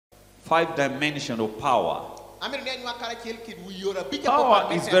5 dimensions of power.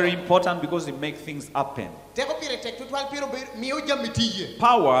 Power is very important because it makes things happen.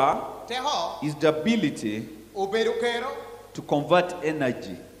 Power is the ability to convert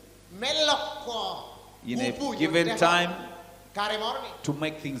energy in a given time to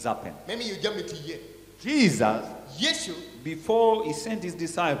make things happen. Jesus, before he sent his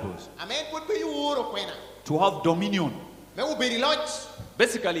disciples to have dominion,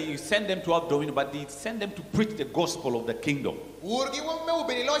 basically he sent them to have dominion, but he sent them to preach the gospel of the kingdom.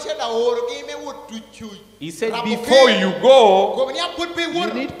 He said, before you go,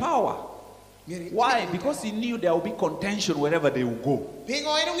 you need power. Why? Because he knew there will be contention wherever they will go.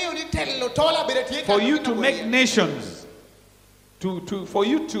 For you to make nations, for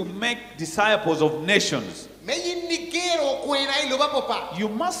you to make disciples of nations, you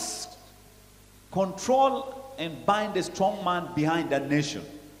must control and bind the strong man behind that nation.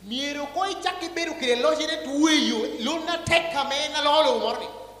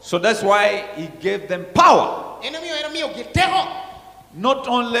 So that's why he gave them power. Not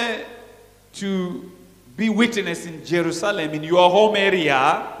only to be witness in Jerusalem, in your home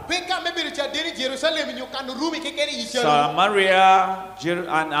area, Samaria,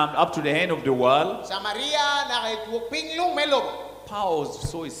 and up to the end of the world. Power was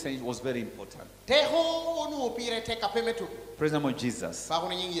so essential, was very important. Praise the name of Jesus.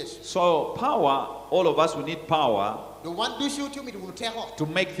 So power, all of us, we need power to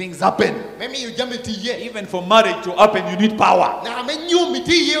make things happen. Even for marriage to happen, you need power.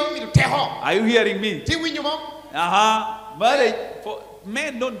 Are you hearing me? Marriage, for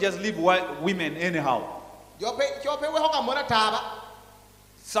men don't just leave women anyhow.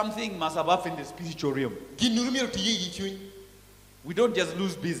 Something must have happened in the spiritual realm. We don't just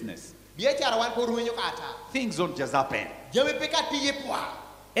lose business. Things don't just happen.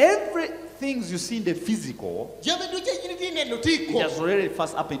 Everything you see in the physical, it has already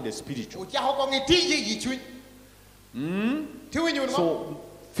first happened in the spiritual. So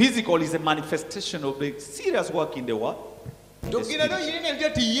physical is a manifestation of the serious work in the world. There's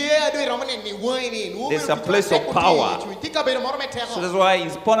a place of power. So that's why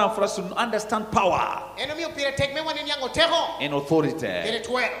it's important for us to understand power and authority.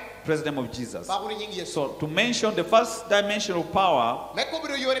 Praise the name of Jesus. So to mention the first dimension of power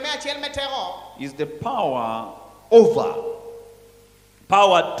is the power over,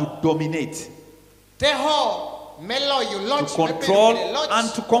 power to dominate, to control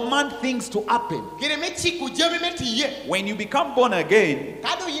and to command things to happen. When you become born again,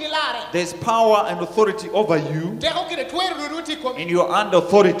 there's power and authority over you, and you are under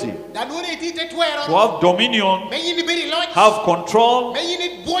authority to have dominion, have control,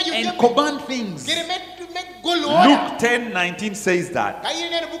 and command things. Luke 10:19 says that.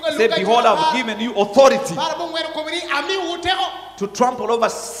 Say, behold, I've given you authority to trample over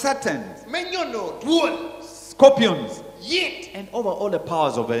Satan, scorpions, and over all the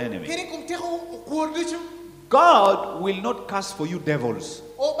powers of the enemy. God will not cast for you devils.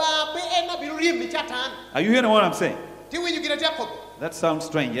 Are you hearing what I'm saying? That sounds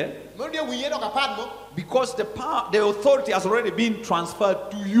strange, yeah? Because the power, the authority has already been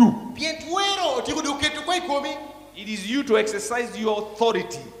transferred to you. It is you to exercise your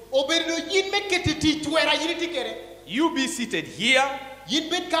authority. You be seated here.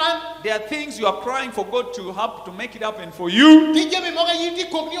 There are things you are crying for God to help to make it happen for you.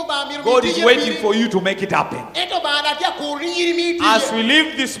 God is waiting for you to make it happen. As we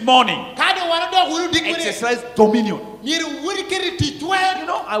live this morning, exercise dominion. You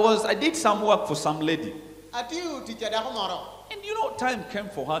know, I did some work for some lady. And you know, time came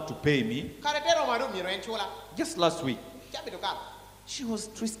for her to pay me. Just last week. She was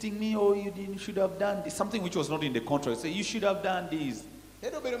twisting me, oh, you should have done this. Something which was not in the contract. Say, you should have done this.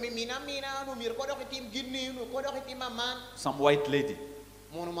 Some white lady.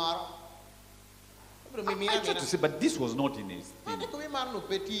 I tried to say, but this was not in his thing.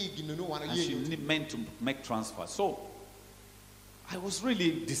 And she meant to make transfer. So, I was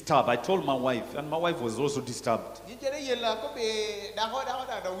really disturbed. I told my wife, and my wife was also disturbed. Because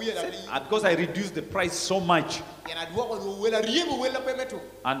I reduced the price so much.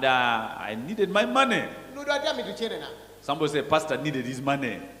 And I needed my money. Somebody said, Pastor needed his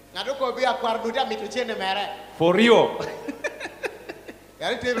money. For real.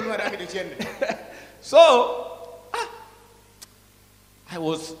 So, I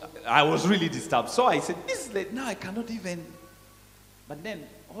was really disturbed. So I said, this is late. Now I cannot even. But then,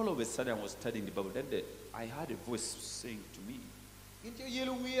 all of a sudden, I was studying the Bible. Then I heard a voice saying to me,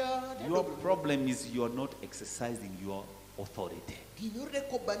 your problem is you are not exercising your authority. And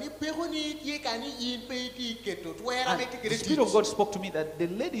the Spirit of God spoke to me that the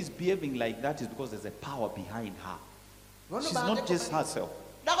lady is behaving like that is because there's a power behind her. She's not just herself.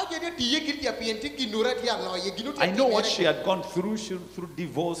 I know what she had gone through, through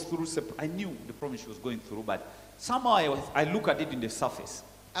divorce, through I knew the problem she was going through, but somehow I look at it in the surface.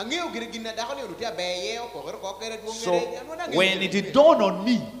 So when it dawned on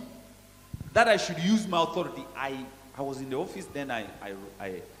me that I should use my authority, I was in the office, then I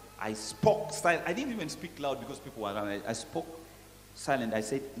spoke silent. I didn't even speak loud because people were around. I spoke silent. I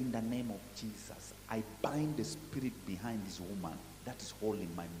said, in the name of Jesus, I bind the spirit behind this woman that is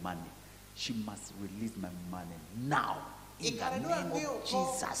holding my money. She must release my money now. In the name of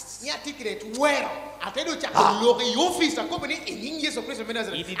Jesus. It didn't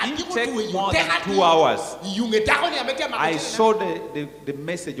take more than 2 hours. I saw the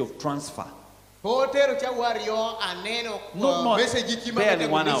message of transfer. Not barely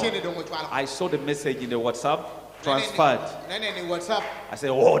 1 hour. I saw the message in the WhatsApp. Transferred. I said,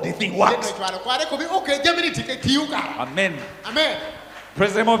 oh, this thing works. Amen. Amen.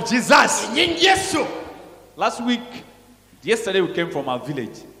 Praise the name of Jesus. Yesterday we came from our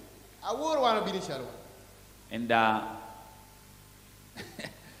village.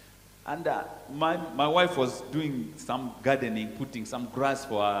 And my wife was doing some gardening, putting some grass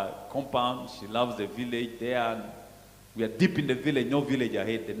for her compound. She loves the village there. We are deep in the village, no village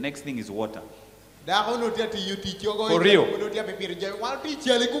ahead. The next thing is water. For real.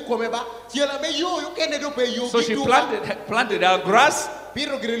 So she planted our grass,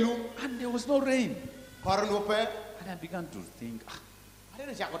 and there was no rain. And I began to think,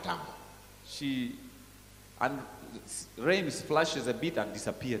 rain flashes a bit and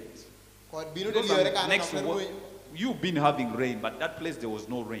disappeared. Next, you've been having rain, but that place there was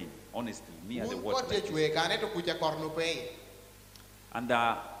no rain, honestly, near the water. And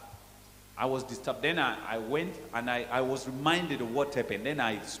I was disturbed. Then I went and I was reminded of what happened. Then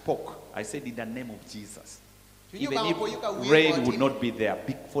I spoke. I said, in the name of Jesus, even if rain would not be there,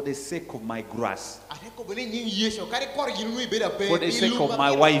 for the sake of my grass, for the sake of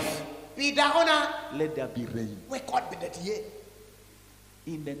my wife, let there be rain.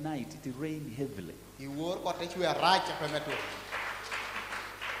 In the night, it rained heavily.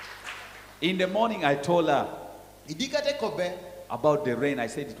 In the morning, I told her about the rain. I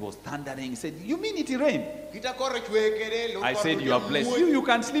said it was thundering. He said, you mean it rained? I said, you are blessed. You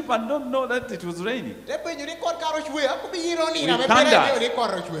can sleep and don't know that it was raining. With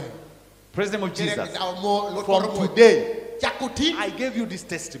thunder. Praise the name of Jesus. From today, I gave you this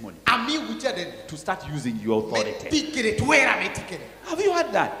testimony to start using your authority. Have you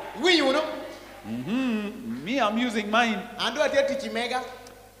heard that? Me, I'm using mine.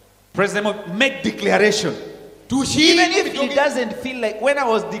 Praise the Lord. Make declaration. Even if it doesn't feel like, when I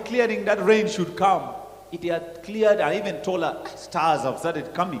was declaring that rain should come, it had cleared. I even told her stars have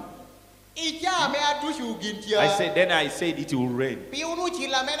started coming. I said it will rain.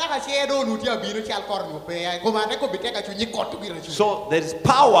 So there is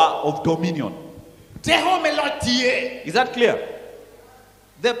power of dominion. Is that clear?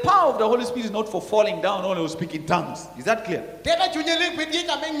 The power of the Holy Spirit is not for falling down only or speaking tongues. Is that clear?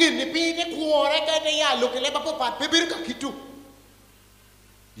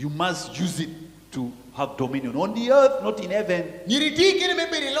 You must use it to have dominion on the earth, not in heaven. The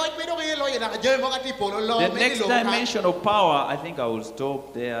next dimension of power, I think I will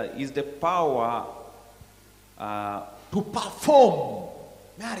stop there, is the power to perform.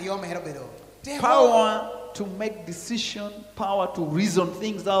 Power to make decisions, power to reason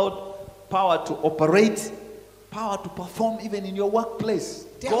things out, power to operate, power to perform even in your workplace.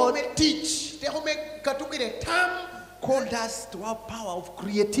 God called us to have power of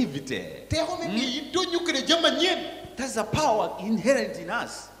creativity. That's a power inherent in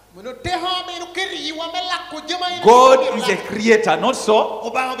us. God is a creator, not so?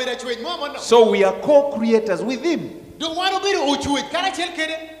 So we are co-creators with Him.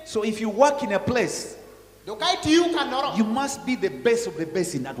 So if you work in a place, you must be the best of the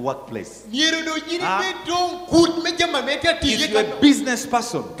best in that workplace. If you're a business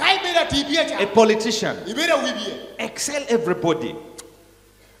person, a politician, excel everybody.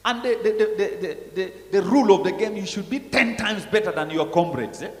 And the rule of the game, you should be 10 times better than your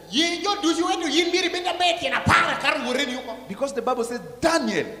comrades. Because the Bible says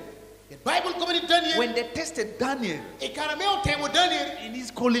Daniel, when they tested Daniel and his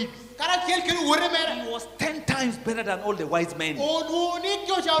colleagues, He was 10 times better than all the wise men in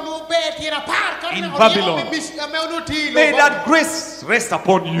Babylon. May that grace rest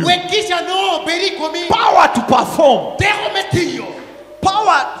upon you. Power to perform.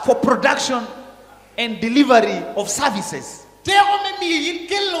 Power for production and delivery of services.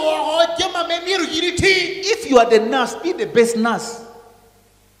 If you are the nurse, be the best nurse.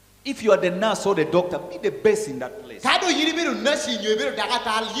 If you are the nurse or the doctor, be the best in that place.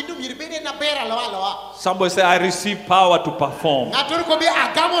 Somebody say, I receive power to perform. I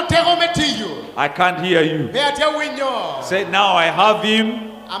can't hear you. Say, now I have him.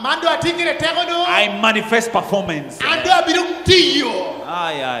 I manifest performance.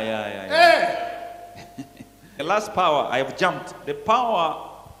 The last power, I have jumped. The power,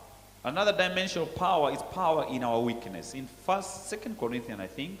 another dimension of power is power in our weakness. In 2 Corinthians, I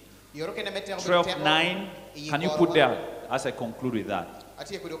think, 12:9. Can you put there as I conclude with that?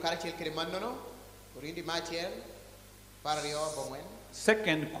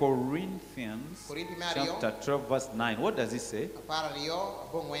 2 Corinthians chapter 12 verse 9. What does it say?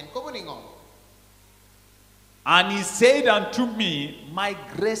 And he said unto me, my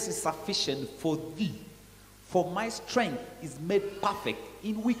grace is sufficient for thee, for my strength is made perfect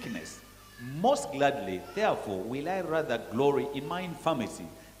in weakness. Most gladly, therefore, will I rather glory in my infirmity,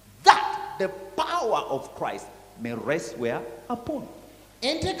 that the power of Christ may rest where? Upon.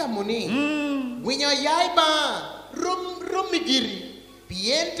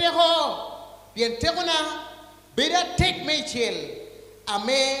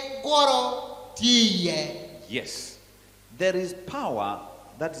 Yes, there is power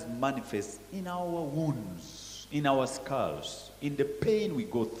that is manifest in our wounds, in our scars, in the pain we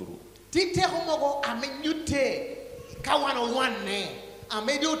go through.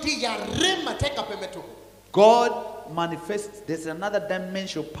 God manifests. There's another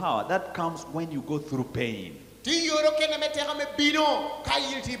dimension of power that comes when you go through pain.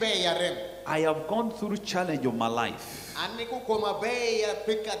 I have gone through challenge of my life.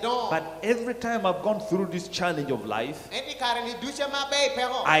 But every time I've gone through this challenge of life,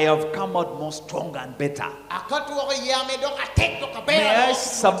 I have come out more stronger and better. May I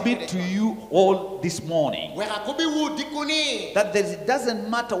submit to you all this morning that it doesn't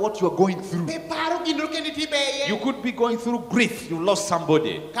matter what you are going through. You could be going through grief. You lost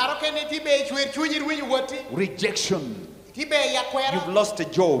somebody. Rejection. You've lost a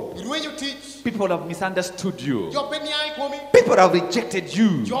job. People have misunderstood you. People have rejected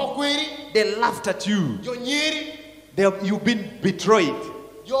you. They laughed at you. You've been betrayed.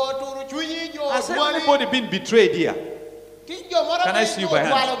 Has anybody been betrayed here? Can I see you by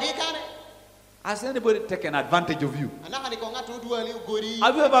hand? Has anybody taken advantage of you?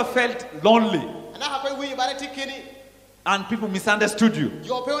 Have you ever felt lonely and people misunderstood you?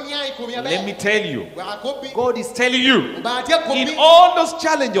 Let me tell you, God is telling you, in all those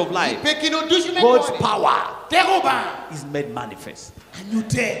challenges of life, God's power is made manifest.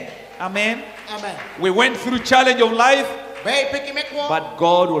 Amen. We went through challenge of life, but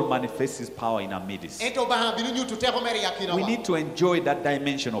God will manifest His power in our midst. We need to enjoy that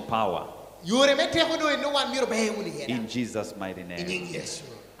dimension of power. In Jesus' mighty name.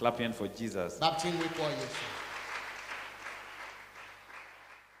 Clap in for Jesus.